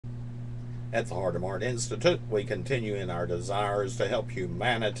At the Hoardermart Institute, we continue in our desires to help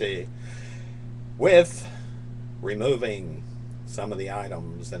humanity with removing some of the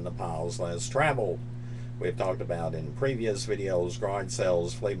items in the piles less traveled. We've talked about in previous videos garage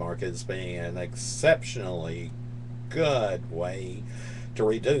sales, flea markets being an exceptionally good way to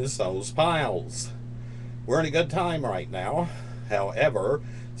reduce those piles. We're in a good time right now. However,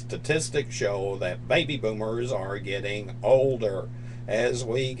 statistics show that baby boomers are getting older. As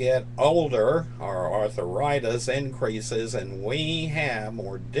we get older, our arthritis increases and we have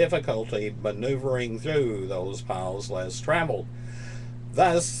more difficulty maneuvering through those piles less traveled.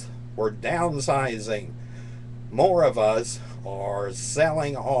 Thus, we're downsizing. More of us are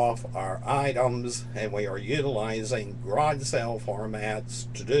selling off our items and we are utilizing garage sale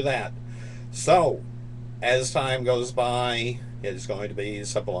formats to do that. So, as time goes by, it's going to be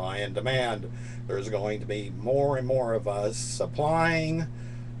supply and demand. There's going to be more and more of us supplying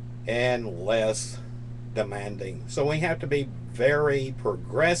and less demanding. So we have to be very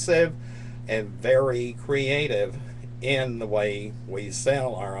progressive and very creative in the way we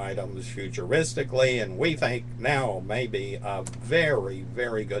sell our items futuristically, and we think now may be a very,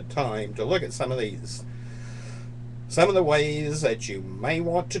 very good time to look at some of these. Some of the ways that you may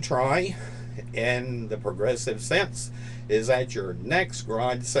want to try in the progressive sense is at your next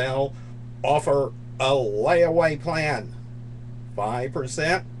garage sale, offer a layaway plan.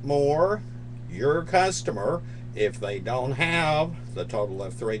 5% more your customer, if they don't have the total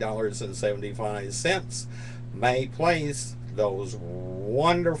of $3.75, may place those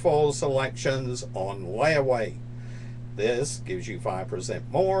wonderful selections on layaway. This gives you 5%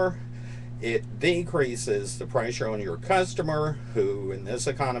 more. It decreases the pressure on your customer, who in this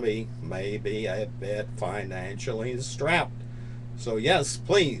economy may be a bit financially strapped. So yes,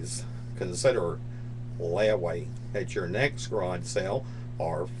 please consider layaway at your next garage sale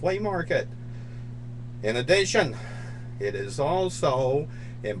or flea market. In addition, it is also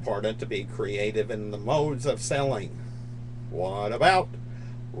important to be creative in the modes of selling. What about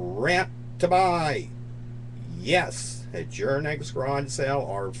rent to buy? Yes, at your next garage sale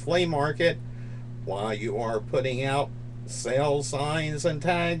or flea market, while you are putting out sale signs and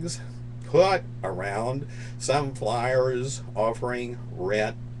tags, put around some flyers offering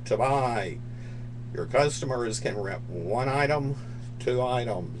rent to buy. Your customers can rent one item, two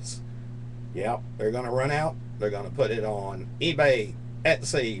items. Yep, they're going to run out. They're going to put it on eBay,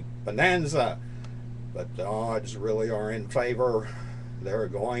 Etsy, Bonanza, but the odds really are in favor. They're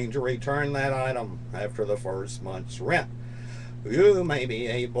going to return that item after the first month's rent. You may be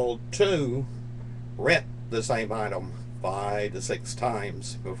able to rent the same item 5 to 6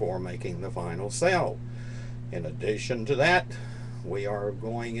 times before making the final sale. In addition to that, we are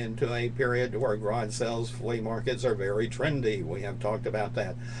going into a period where garage sales, flea markets are very trendy. We have talked about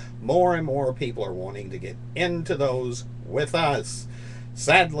that. More and more people are wanting to get into those with us.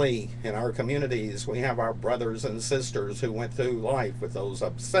 Sadly, in our communities, we have our brothers and sisters who went through life with those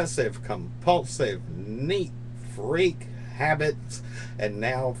obsessive, compulsive, neat freak habits and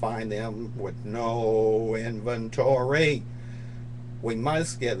now find them with no inventory. We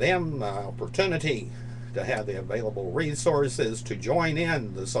must give them the opportunity to have the available resources to join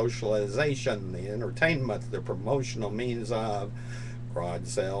in the socialization, the entertainment, the promotional means of garage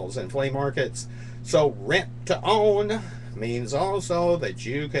sales and flea markets. So rent to own means also that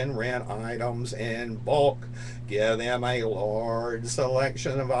you can rent items in bulk. Give them a large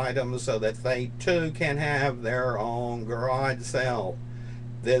selection of items so that they too can have their own garage sale.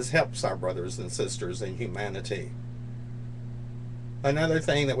 This helps our brothers and sisters in humanity. Another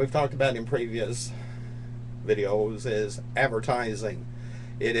thing that we've talked about in previous videos is advertising.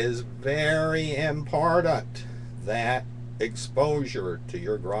 It is very important that exposure to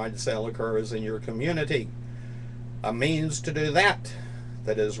your garage sale occurs in your community. A means to do that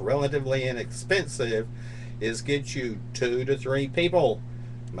is relatively inexpensive is get you 2 to 3 people,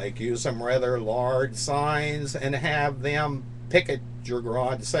 make you some rather large signs and have them picket your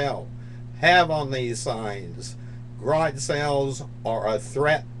garage sale. Have on these signs, garage sales are a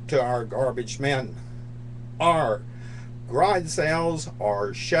threat to our garbage men. Our garage sales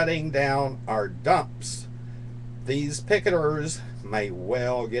are shutting down our dumps. These picketers may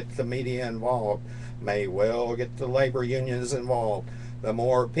well get the media involved, may well get the labor unions involved. The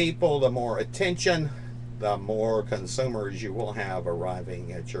more people, the more attention, the more consumers you will have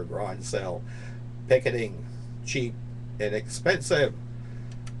arriving at your garage sale. Picketing, cheap, inexpensive.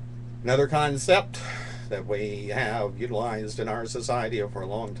 Another concept that we have utilized in our society for a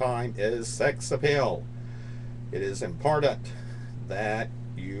long time is sex appeal. It is important that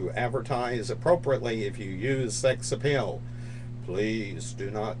you advertise appropriately if you use sex appeal. Please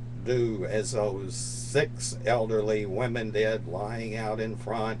do not do as those 6 elderly women did lying out in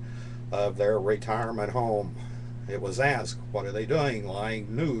front of their retirement home. It was asked, what are they doing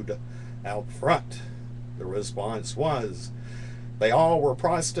lying nude out front? The response was, they all were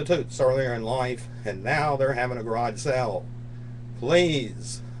prostitutes earlier in life and now they're having a garage sale.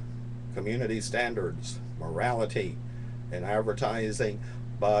 Please, community standards, morality, and advertising,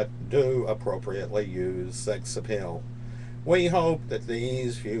 but do appropriately use sex appeal. We hope that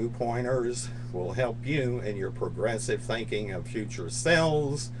these few pointers will help you in your progressive thinking of future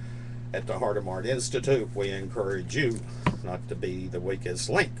sales. At the Hoardermart Institute, we encourage you not to be the weakest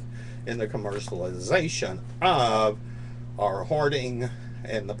link in the commercialization of our hoarding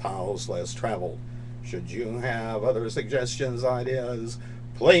and the piles less traveled. Should you have other suggestions, ideas,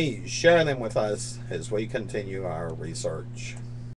 please share them with us as we continue our research.